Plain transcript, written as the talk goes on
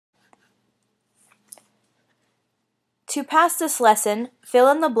To pass this lesson,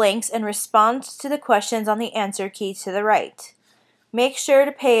 fill in the blanks and respond to the questions on the answer key to the right. Make sure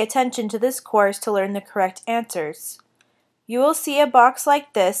to pay attention to this course to learn the correct answers. You will see a box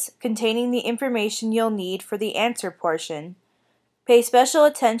like this containing the information you'll need for the answer portion. Pay special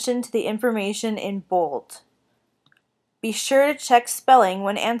attention to the information in bold. Be sure to check spelling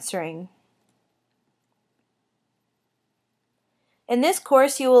when answering. In this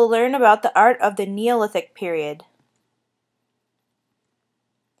course, you will learn about the art of the Neolithic period.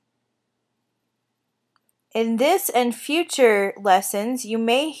 In this and future lessons, you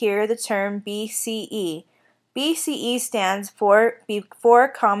may hear the term BCE. BCE stands for Before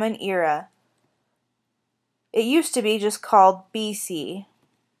Common Era. It used to be just called BC.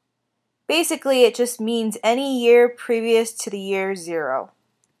 Basically, it just means any year previous to the year 0.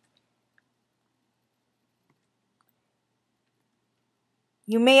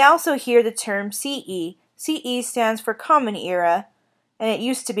 You may also hear the term CE. CE stands for Common Era, and it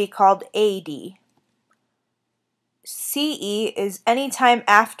used to be called AD. CE is any time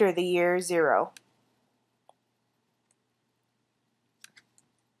after the year 0.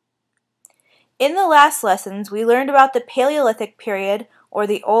 In the last lessons, we learned about the Paleolithic period or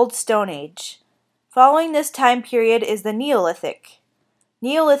the Old Stone Age. Following this time period is the Neolithic.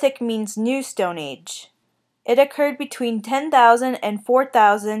 Neolithic means New Stone Age. It occurred between 10,000 and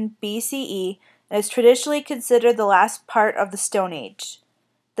 4,000 BCE and is traditionally considered the last part of the Stone Age.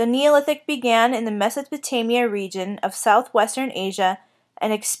 The Neolithic began in the Mesopotamia region of southwestern Asia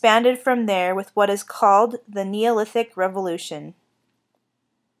and expanded from there with what is called the Neolithic Revolution.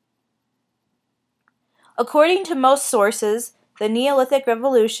 According to most sources, the Neolithic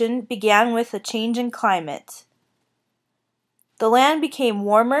Revolution began with a change in climate. The land became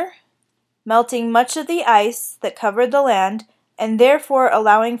warmer, melting much of the ice that covered the land and therefore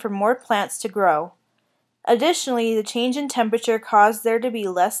allowing for more plants to grow. Additionally, the change in temperature caused there to be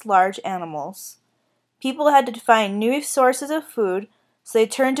less large animals. People had to find new sources of food, so they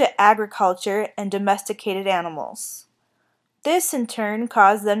turned to agriculture and domesticated animals. This, in turn,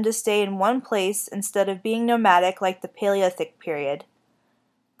 caused them to stay in one place instead of being nomadic like the Paleolithic period.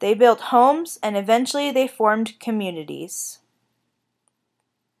 They built homes, and eventually they formed communities.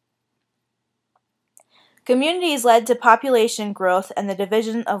 Communities led to population growth and the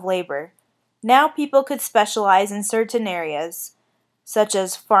division of labor. Now people could specialize in certain areas, such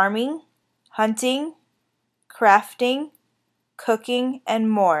as farming, hunting, crafting, cooking, and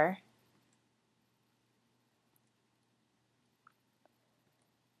more.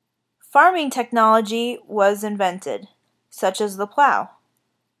 Farming technology was invented, such as the plow.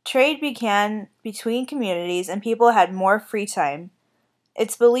 Trade began between communities and people had more free time.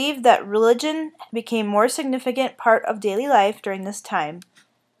 It's believed that religion became a more significant part of daily life during this time.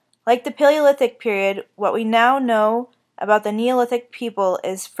 Like the Paleolithic period, what we now know about the Neolithic people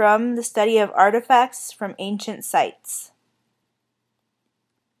is from the study of artifacts from ancient sites.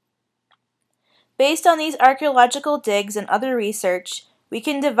 Based on these archaeological digs and other research, we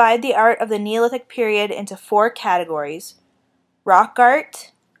can divide the art of the Neolithic period into 4 categories: rock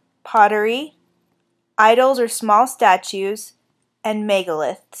art, pottery, idols or small statues, and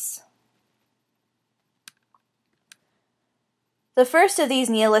megaliths. The first of these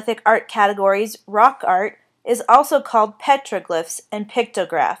Neolithic art categories, rock art, is also called petroglyphs and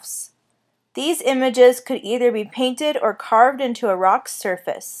pictographs. These images could either be painted or carved into a rock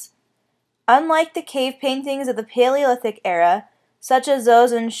surface. Unlike the cave paintings of the Paleolithic era, such as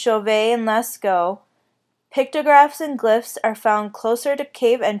those in Chauvet and Lascaux, pictographs and glyphs are found closer to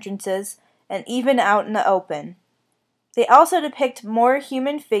cave entrances and even out in the open. They also depict more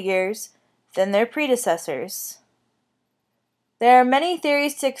human figures than their predecessors. There are many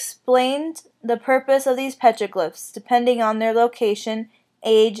theories to explain the purpose of these petroglyphs, depending on their location,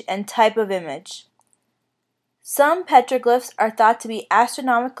 age, and type of image. Some petroglyphs are thought to be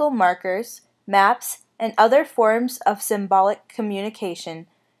astronomical markers, maps, and other forms of symbolic communication,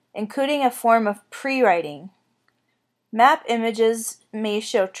 including a form of pre-writing. Map images may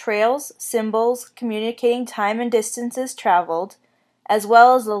show trails, symbols communicating time and distances traveled, as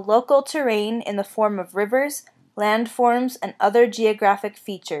well as the local terrain in the form of rivers, landforms, and other geographic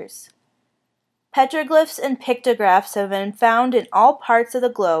features. Petroglyphs and pictographs have been found in all parts of the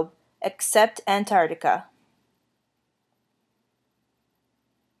globe, except Antarctica.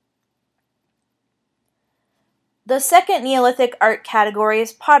 The second Neolithic art category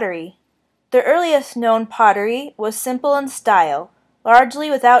is pottery. The earliest known pottery was simple in style, largely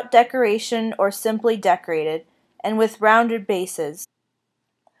without decoration or simply decorated, and with rounded bases.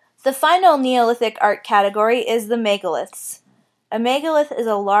 The final Neolithic art category is the megaliths. A megalith is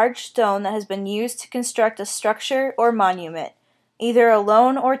a large stone that has been used to construct a structure or monument, either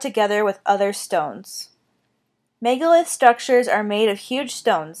alone or together with other stones. Megalith structures are made of huge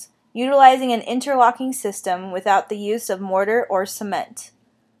stones, utilizing an interlocking system without the use of mortar or cement.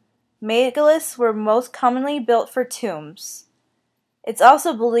 Megaliths were most commonly built for tombs. It's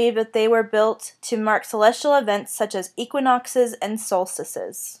also believed that they were built to mark celestial events such as equinoxes and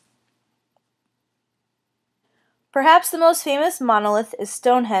solstices. Perhaps the most famous monolith is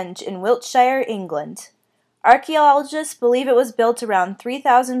Stonehenge in Wiltshire, England. Archaeologists believe it was built around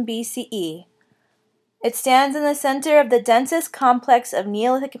 3000 BCE. It stands in the center of the densest complex of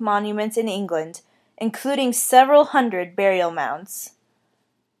Neolithic monuments in England, including several hundred burial mounds.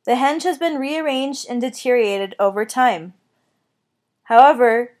 The henge has been rearranged and deteriorated over time.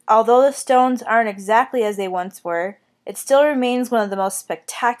 However, although the stones aren't exactly as they once were, it still remains one of the most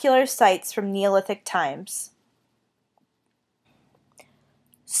spectacular sights from Neolithic times.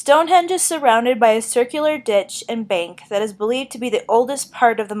 Stonehenge is surrounded by a circular ditch and bank that is believed to be the oldest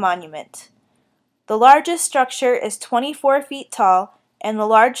part of the monument. The largest structure is 24 feet tall, and the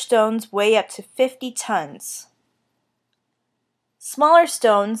large stones weigh up to 50 tons. Smaller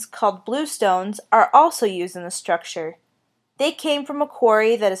stones, called blue stones, are also used in the structure. They came from a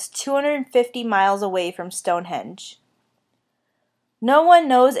quarry that is 250 miles away from Stonehenge. No one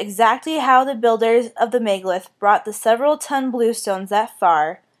knows exactly how the builders of the megalith brought the several-ton bluestones that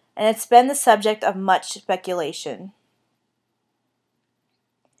far, and it's been the subject of much speculation.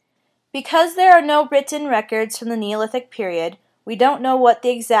 Because there are no written records from the Neolithic period, we don't know what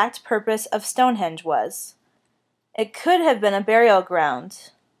the exact purpose of Stonehenge was. It could have been a burial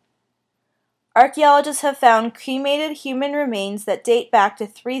ground. Archaeologists have found cremated human remains that date back to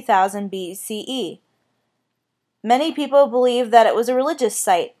 3000 BCE. Many people believe that it was a religious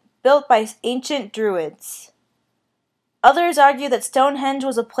site, built by ancient Druids. Others argue that Stonehenge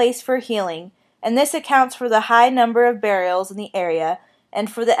was a place for healing, and this accounts for the high number of burials in the area and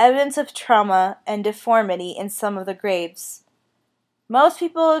for the evidence of trauma and deformity in some of the graves. Most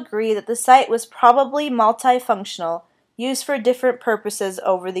people agree that the site was probably multifunctional, used for different purposes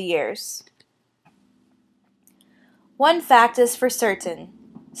over the years. One fact is for certain.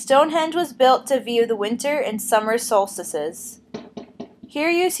 Stonehenge was built to view the winter and summer solstices. Here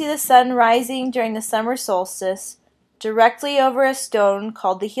you see the sun rising during the summer solstice, directly over a stone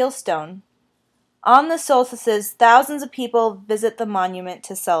called the heel stone. On the solstices, thousands of people visit the monument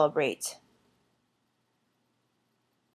to celebrate.